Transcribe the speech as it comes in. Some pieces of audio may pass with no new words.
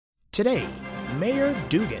Today, Mayor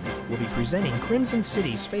Dugan will be presenting Crimson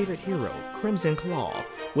City's favorite hero, Crimson Claw,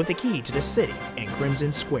 with the key to the city in Crimson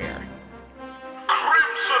Square.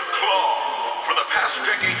 Crimson Claw! For the past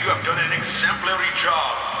decade, you have done an exemplary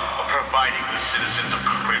job of providing the citizens of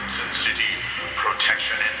Crimson City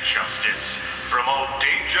protection and justice from all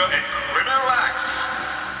danger and criminal acts.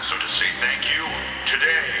 So to say thank you,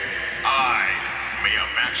 today, I, Mayor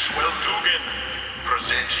Maxwell Dugan,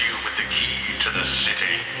 present you with the key to the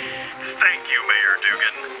city. Thank you, Mayor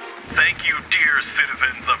Dugan. Thank you, dear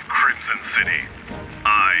citizens of Crimson City.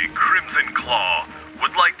 I, Crimson Claw,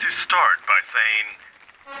 would like to start by saying...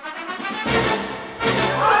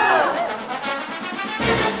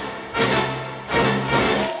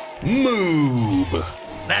 Moob!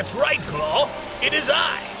 That's right, Claw. It is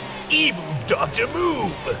I, evil Dr.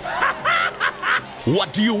 Moob.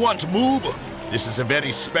 What do you want, Moob? This is a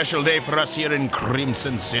very special day for us here in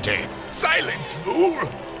Crimson City. Silence, fool!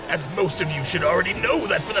 As most of you should already know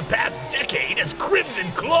that for the past decade, as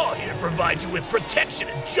Crimson Claw here provides you with protection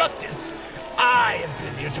and justice, I have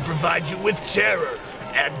been here to provide you with terror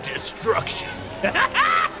and destruction.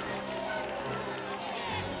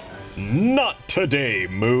 Not today,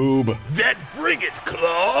 Moob. Then bring it,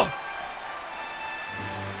 Claw!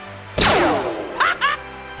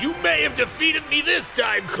 You may have defeated me this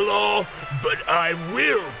time, Claw, but I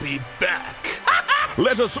will be back.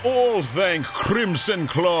 Let us all thank Crimson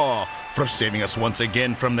Claw for saving us once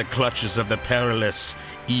again from the clutches of the perilous,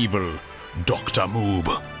 evil Dr.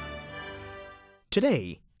 Moob.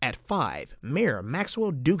 Today, at 5, Mayor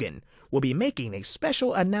Maxwell Dugan will be making a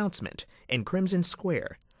special announcement in Crimson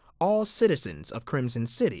Square. All citizens of Crimson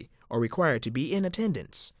City are required to be in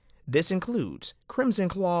attendance. This includes Crimson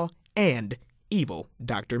Claw and evil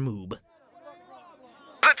Dr. Moob.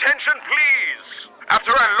 Attention, please!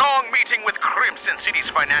 After a long meeting with Crimson City's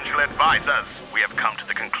financial advisors, we have come to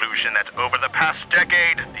the conclusion that over the past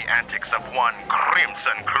decade, the antics of one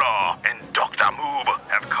Crimson Claw and Dr. Moob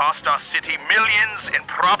have cost our city millions in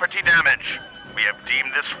property damage. We have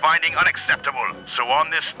deemed this finding unacceptable, so on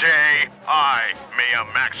this day, I, Mayor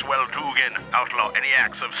Maxwell Dugan, outlaw any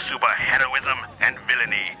acts of superheroism and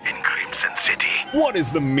villainy in Crimson City. What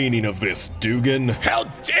is the meaning of this, Dugan? How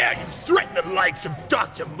dare you threaten the likes of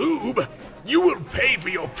Dr. Moob? You will pay for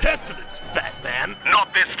your pestilence, fat man.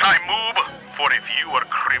 Not this time, Moob. For if you or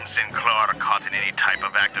Crimson Claw are caught in any type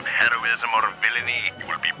of act of heroism or villainy, you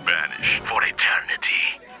will be banished for eternity.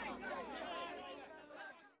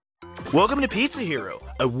 Welcome to Pizza Hero,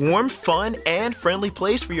 a warm, fun, and friendly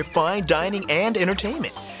place for your fine dining and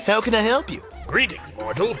entertainment. How can I help you? Greetings,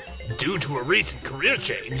 mortal. Due to a recent career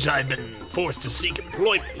change, I've been forced to seek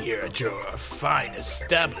employment here at your fine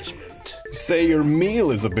establishment. Say your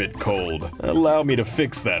meal is a bit cold. Allow me to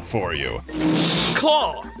fix that for you.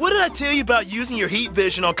 Claw, what did I tell you about using your heat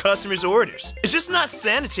vision on customers' orders? It's just not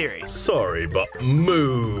sanitary. Sorry, but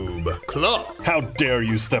Moob. Claw. How dare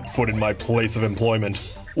you step foot in my place of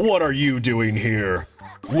employment? What are you doing here?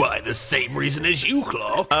 Why, the same reason as you,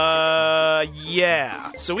 Claw.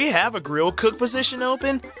 Yeah. So we have a grill cook position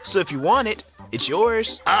open, so if you want it, it's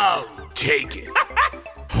yours. I'll take it.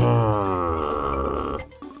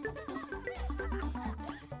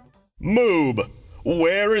 Moob,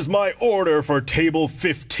 where is my order for table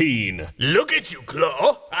 15? Look at you,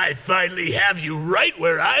 Claw. I finally have you right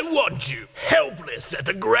where I want you. Helpless at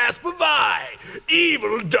the grasp of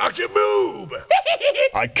evil Dr. Moob.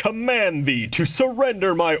 I command thee to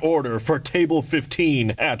surrender my order for table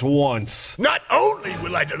 15 at once. Not only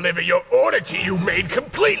will I deliver your order to you made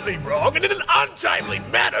completely wrong and in an untimely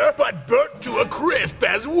manner, but burnt to a crisp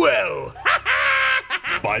as well.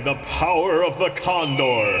 By the power of the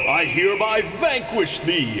Condor, I hereby vanquish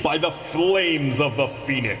thee by the flames of the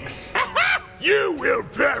Phoenix. You will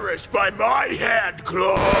perish by my hand,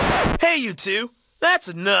 Claw. Hey, you two. That's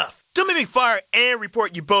enough. Don't make me fire and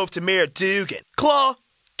report you both to Mayor Dugan. Claw,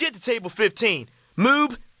 get to table 15.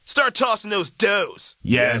 Moob, start tossing those doughs.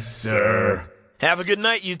 Yes, sir. Have a good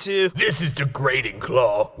night, you two. This is degrading,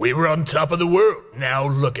 Claw. We were on top of the world. Now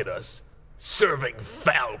look at us. Serving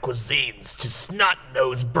foul cuisines to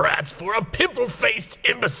snot-nosed brats for a pimple-faced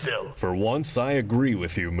imbecile. For once, I agree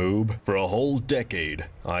with you, Moob. For a whole decade,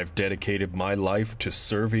 I've dedicated my life to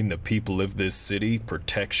serving the people of this city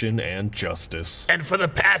protection and justice. And for the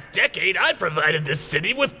past decade, I provided this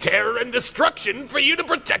city with terror and destruction for you to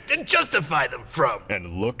protect and justify them from.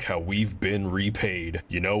 And look how we've been repaid.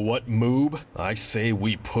 You know what, Moob? I say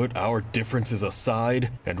we put our differences aside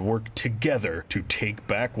and work together to take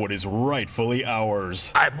back what is rightfully ours.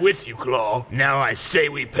 I'm with you, Claw. Now I say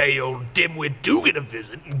we pay old dimwit Dugan a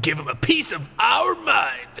visit and give him a piece of our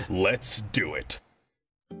mind. Let's do it.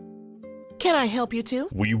 Can I help you too?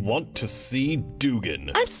 We want to see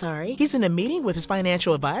Dugan. I'm sorry. He's in a meeting with his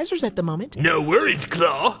financial advisors at the moment. No worries,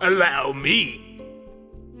 Claw. Allow me.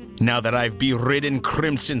 Now that I've beridden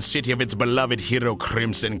Crimson City of its beloved hero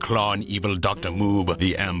Crimson Claw and evil Dr. Moob,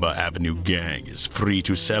 the Amber Avenue gang is free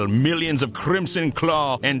to sell millions of Crimson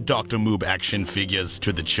Claw and Dr. Moob action figures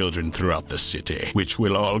to the children throughout the city, which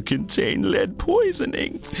will all contain lead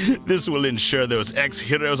poisoning. This will ensure those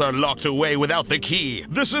ex-heroes are locked away without the key.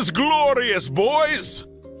 This is glorious, boys!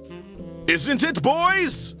 Isn't it,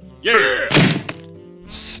 boys? Yeah!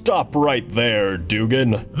 Stop right there,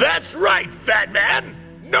 Dugan. That's right, fat man!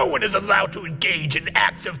 No one is allowed to engage in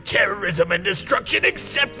acts of terrorism and destruction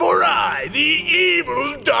except for I, the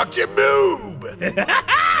evil Dr. Moob!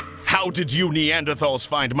 How did you Neanderthals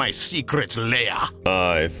find my secret lair?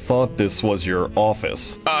 I thought this was your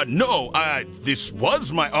office. No, this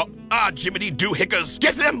was my, Jiminy Doohickers.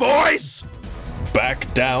 Get them, boys!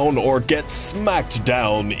 Back down or get smacked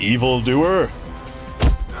down, evildoer.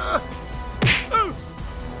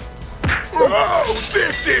 Oh,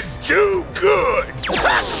 this is too good!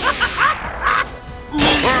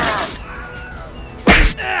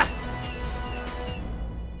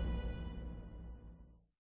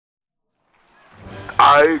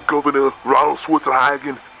 I, Governor Ronald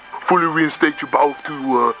Schwartzenhaggen, fully reinstate you both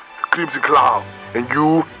to Crimson Cloud. And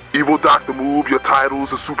you, evil Dr. Moob, your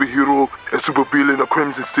titles of superhero and supervillain of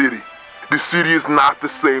Crimson City. This city is not the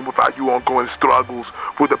same without you ongoing struggles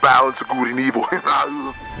for the balance of good and evil.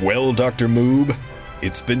 Well, Dr. Moob,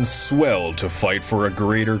 it's been swell to fight for a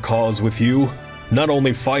greater cause with you. Not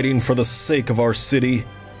only fighting for the sake of our city,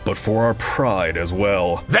 but for our pride as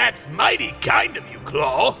well. That's mighty kind of you,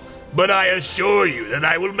 Claw. But I assure you that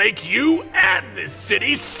I will make you and this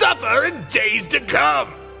city suffer in days to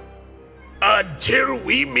come. Until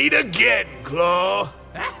we meet again, Claw.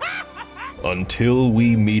 Until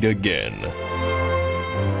we meet again.